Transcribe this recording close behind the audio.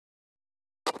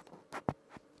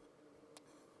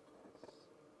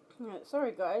Right,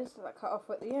 sorry guys, that cut off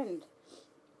at the end.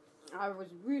 I was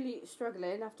really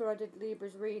struggling after I did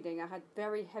Libra's reading. I had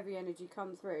very heavy energy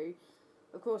come through.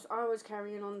 Of course, I was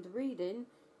carrying on the reading,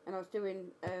 and I was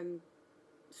doing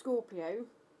Scorpio.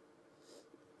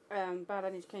 Bad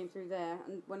energy came through there,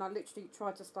 and when I literally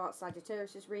tried to start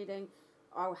Sagittarius' reading,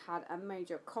 I had a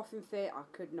major coughing fit. I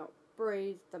could not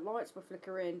breathe. The lights were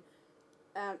flickering,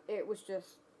 and it was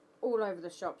just all over the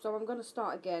shop. So I'm going to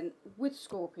start again with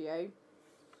Scorpio.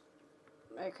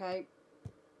 Okay,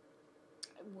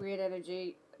 weird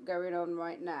energy going on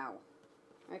right now.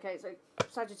 Okay, so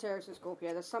Sagittarius and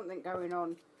Scorpio, there's something going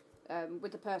on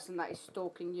with the person that is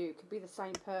stalking you. It could be the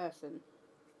same person,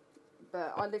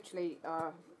 but I literally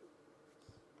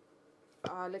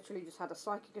just had a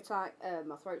psychic attack.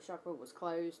 My throat chakra was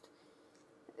closed.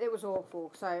 It was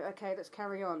awful. So, okay, let's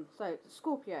carry on. So,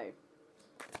 Scorpio.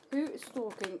 Who is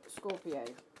stalking Scorpio?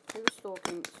 Who is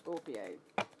stalking Scorpio?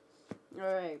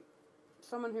 Alright.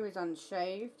 Someone who is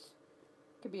unshaved.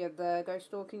 Could be a Virgo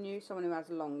stalking you. Someone who has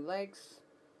long legs.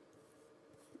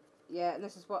 Yeah, and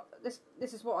this is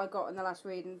what I got in the last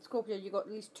reading. Scorpio, you got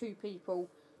at least 2 people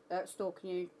stalking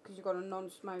you because you got a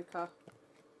non-smoker.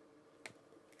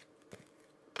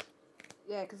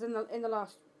 Yeah, because in the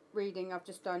last reading I've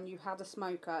just done, you had a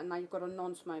smoker and now you've got a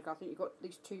non-smoker. I think you've got at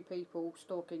least 2 people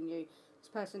stalking you. This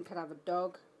person could have a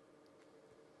dog.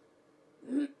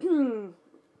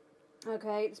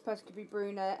 Okay, this person could be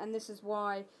brunette, and this is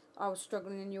why I was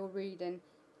struggling in your reading.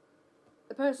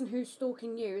 The person who's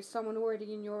stalking you is someone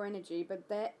already in your energy, but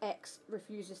their ex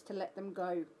refuses to let them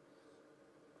go.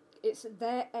 It's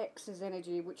their ex's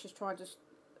energy which is trying to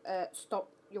stop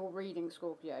your reading,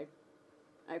 Scorpio.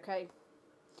 Okay?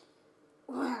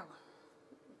 Wow.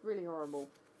 Really horrible.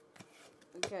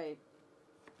 Okay.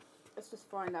 Let's just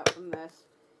find out from this.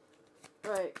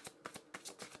 Right.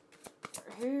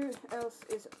 Who else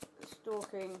is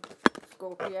stalking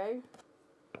Scorpio?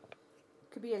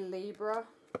 Could be a Libra.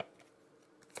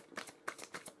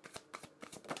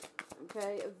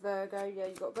 Okay, a Virgo. Yeah,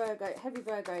 you've got Virgo. Heavy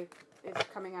Virgo is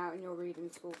coming out in your reading,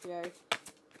 Scorpio.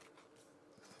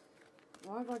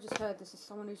 Why have I just heard this is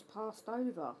someone who's passed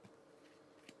over?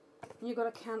 And you've got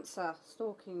a Cancer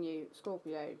stalking you,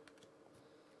 Scorpio.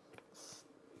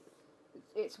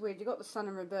 It's weird. You've got the Sun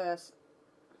in reverse.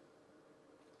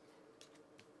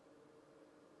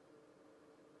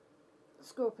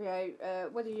 Scorpio,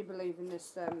 whether you believe in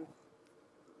this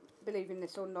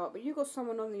or not, but you've got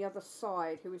someone on the other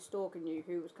side who is stalking you,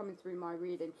 who was coming through my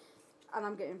reading, and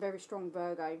I'm getting very strong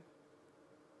Virgo.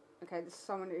 Okay, this is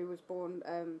someone who was born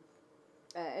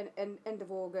end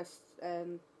of August,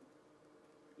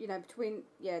 you know, between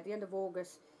the end of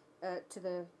August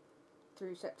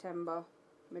through September,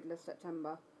 middle of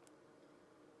September.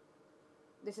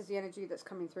 This is the energy that's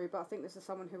coming through, but I think this is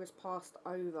someone who has passed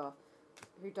over,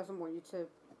 who doesn't want you to...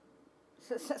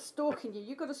 stalking you.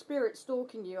 You've got a spirit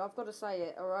stalking you, I've got to say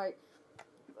it, alright?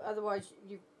 Otherwise,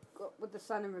 you've got, with the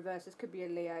Sun in reverse, this could be a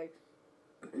Leo.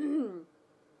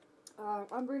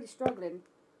 I'm really struggling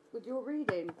with your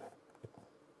reading.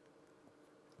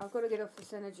 I've got to get off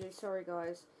this energy, sorry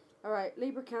guys. Alright,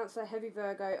 Libra, Cancer, Heavy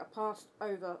Virgo, a passed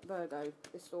over Virgo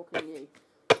is stalking you.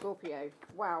 Scorpio.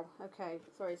 Wow, okay,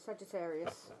 sorry,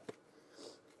 Sagittarius.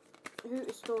 Who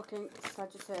is stalking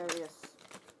Sagittarius?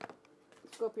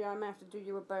 Scorpio, I may have to do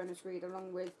you a bonus read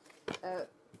along with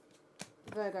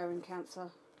Virgo and Cancer.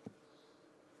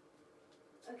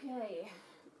 Okay.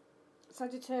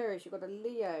 Sagittarius, you've got a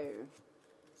Leo.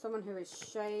 Someone who is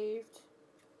shaved.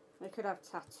 They could have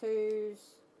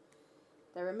tattoos.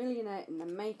 They're a millionaire in the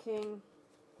making.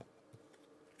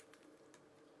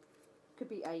 Could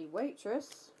be a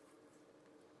waitress.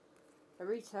 A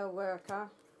retail worker.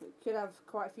 Could have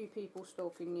quite a few people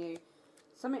stalking you.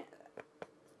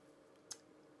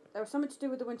 There was something to do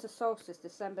with the winter solstice,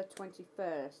 December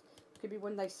 21st. Could be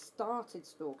when they started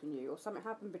stalking you, or something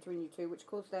happened between you two which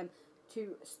caused them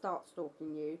to start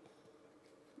stalking you.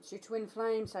 It's your twin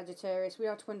flame, Sagittarius. We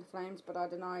are twin flames, but I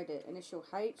denied it. Initial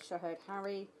H, I heard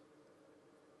Harry.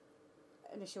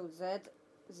 Initial Z,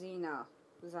 Zena,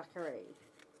 Zachary.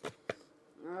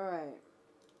 Alright.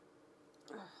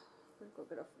 We've got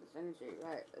to get off this energy.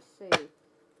 Right, let's see.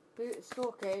 Who is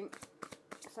stalking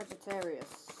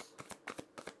Sagittarius?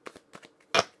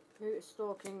 Who is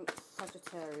stalking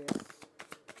Sagittarius?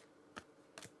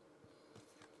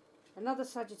 Another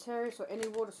Sagittarius or any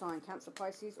water sign, Cancer,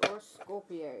 Pisces or a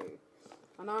Scorpio.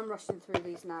 And I'm rushing through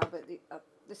these now, but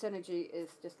this energy is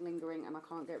just lingering and I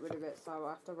can't get rid of it, so I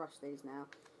have to rush these now.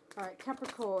 Alright,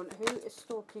 Capricorn, who is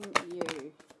stalking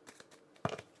you?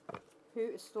 Who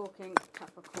is stalking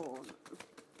Capricorn?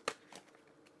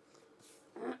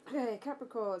 Okay,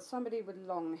 Capricorn, somebody with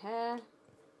long hair.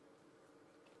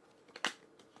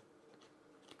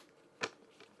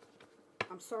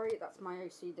 I'm sorry, that's my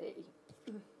OCD.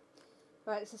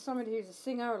 Right, so somebody who's a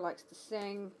singer, likes to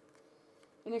sing.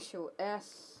 Initial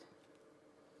S.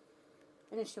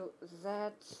 Initial Z.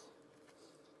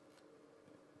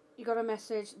 You got a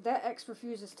message. Their ex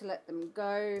refuses to let them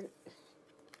go.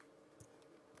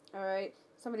 Alright,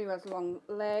 somebody who has long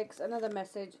legs. Another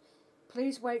message.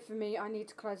 Please wait for me, I need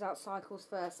to close out cycles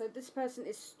first. So this person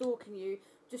is stalking you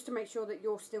just to make sure that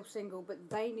you're still single, but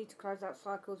they need to close out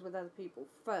cycles with other people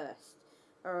first.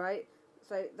 Alright,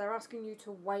 so they're asking you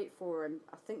to wait for them.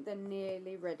 I think they're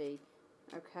nearly ready.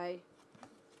 Okay.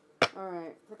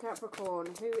 Alright, for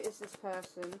Capricorn, who is this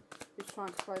person who's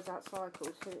trying to close out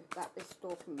cycles? Who that is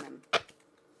stalking them?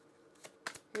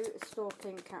 Who is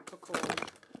stalking Capricorn?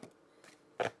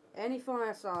 Any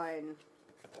fire sign.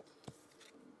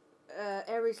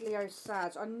 Aries, Leo,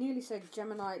 Sag. I nearly said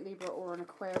Gemini, Libra, or an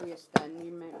Aquarius then.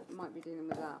 You might be dealing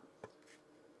with that.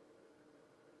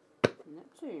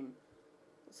 Neptune.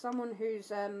 Someone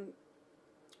who's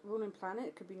ruling planet.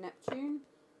 It could be Neptune.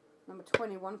 Number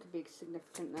 21 could be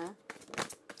significant there.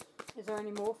 Is there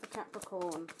any more for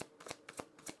Capricorn?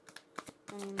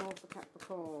 Any more for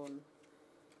Capricorn?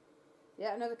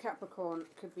 Yeah, another Capricorn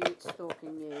could be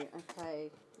stalking you.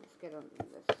 Okay, let's get on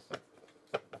this.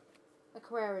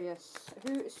 Aquarius.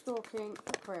 Who is stalking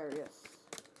Aquarius?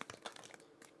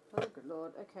 Oh, good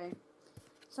Lord. Okay.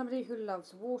 Somebody who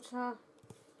loves water.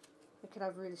 They could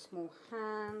have really small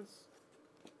hands.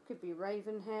 Could be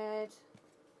raven-haired.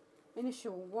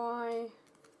 Initial Y.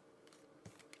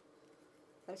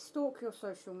 They stalk your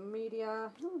social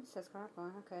media. Oh, it says clarify.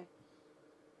 Okay.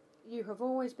 You have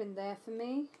always been there for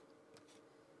me.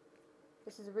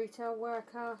 This is a retail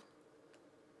worker.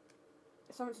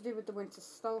 Something to do with the winter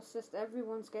solstice.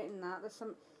 Everyone's getting that. There's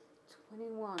some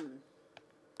 21.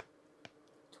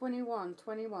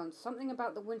 21. Something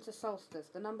about the winter solstice.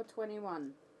 The number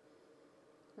 21.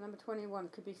 The number 21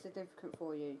 could be significant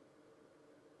for you.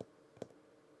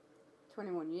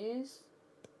 21 years.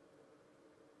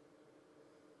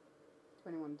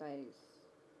 21 days.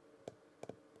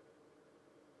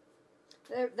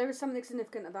 There is something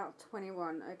significant about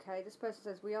 21. Okay, this person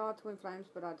says we are twin flames,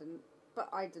 but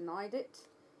I denied it.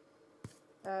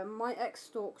 My ex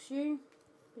stalks you.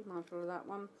 Be mindful of that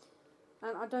one.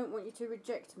 And I don't want you to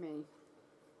reject me.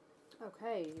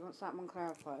 Okay, he wants that one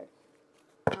clarified.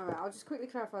 Alright, I'll just quickly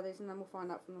clarify these and then we'll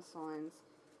find out from the signs.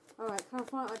 Alright,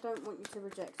 clarify I don't want you to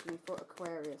reject me for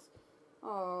Aquarius.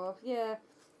 Oh, yeah.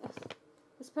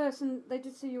 This person, they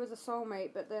did see you as a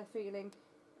soulmate, but they're feeling...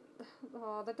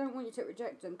 Oh, they don't want you to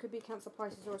reject them. Could be Cancer,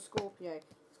 Pisces or a Scorpio.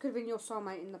 This could have been your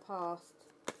soulmate in the past.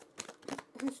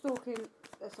 Who's stalking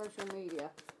their social media?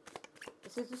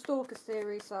 This is the stalker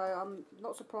series, so I'm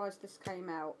not surprised this came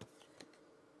out.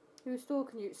 Who is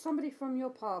stalking you? Somebody from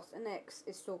your past, an ex,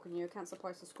 is stalking you. Cancer,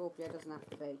 Pisces, Scorpio, doesn't have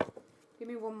to be. Give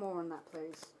me one more on that,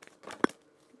 please.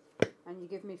 And you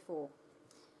give me 4.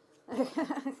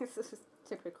 This is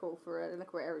typical for an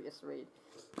Aquarius read.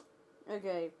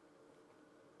 Okay.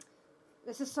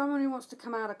 This is someone who wants to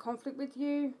come out of conflict with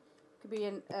you. Could be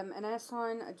an air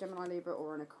sign, a Gemini, Libra,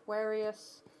 or an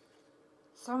Aquarius.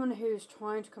 Someone who's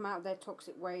trying to come out of their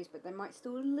toxic ways, but they might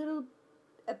still be a little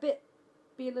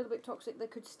bit toxic. They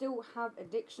could still have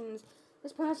addictions.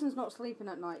 This person's not sleeping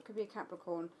at night. Could be a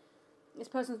Capricorn. This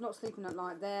person's not sleeping at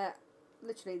night. They're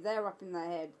up in their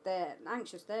head. They're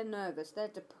anxious. They're nervous. They're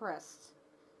depressed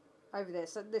over there.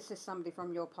 So this is somebody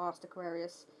from your past,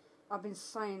 Aquarius. I've been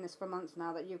saying this for months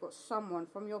now, that you've got someone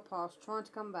from your past trying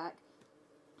to come back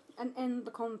and end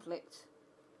the conflict.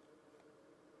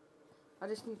 I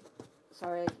just need...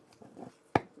 Sorry.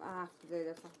 I have to do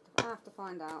this. I have to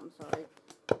find out. I'm sorry.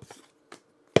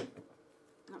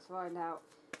 Let's find out.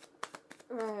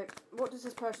 Right. What does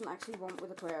this person actually want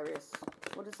with Aquarius?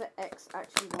 What does their ex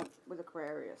actually want with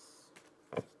Aquarius?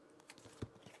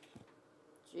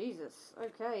 Jesus.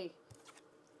 Okay.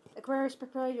 Aquarius,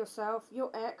 prepare yourself. Your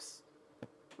ex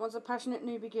wants a passionate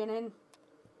new beginning.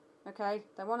 Okay,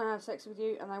 they want to have sex with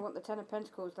you, and they want the 10 of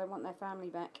Pentacles. They want their family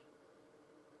back.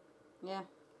 Yeah,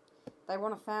 they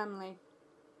want a family.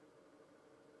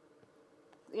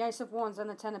 The Ace of Wands and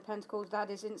the 10 of Pentacles, that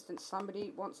is instant.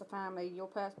 Somebody wants a family.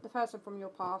 The person from your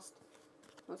past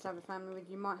wants to have a family with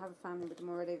you. You might have a family with them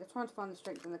already. They're trying to find the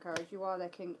strength and the courage. You are their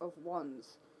King of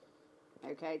Wands.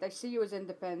 Okay, they see you as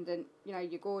independent. You know,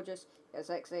 you're gorgeous, you're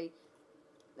sexy.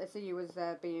 They see you as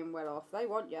being well off. They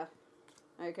want you.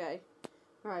 Okay.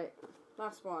 Right,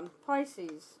 last one.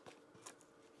 Pisces.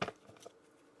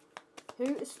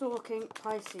 Who is stalking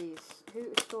Pisces? Who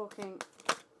is stalking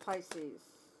Pisces?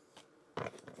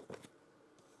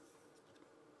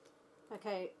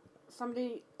 Okay,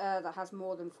 somebody that has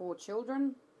more than 4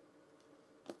 children.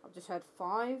 I've just heard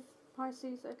 5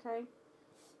 Pisces, okay.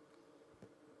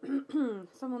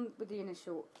 Someone with the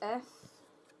initial F.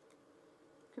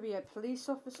 Could be a police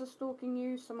officer stalking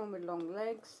you, someone with long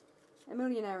legs, a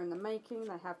millionaire in the making,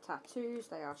 they have tattoos,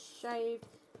 they are shaved,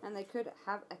 and they could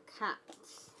have a cat.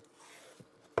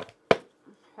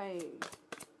 Okay.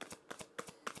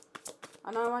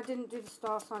 I know I didn't do the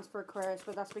star signs for Aquarius,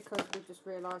 but that's because we just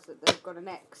realised that they've got an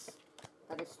X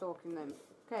that is stalking them.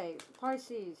 Okay,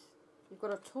 Pisces, you've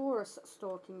got a Taurus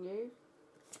stalking you.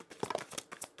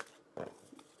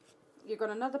 You've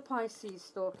got another Pisces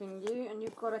stalking you, and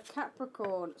you've got a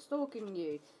Capricorn stalking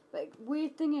you. But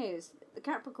weird thing is, the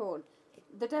Capricorn,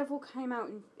 the devil came out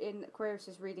in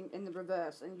Aquarius's reading in the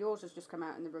reverse, and yours has just come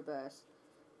out in the reverse.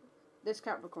 This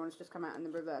Capricorn has just come out in the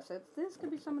reverse, so this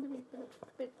could be somebody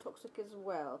a bit toxic as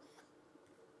well.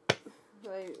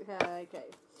 So, okay.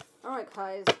 Alright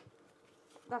guys,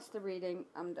 that's the reading,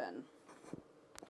 I'm done.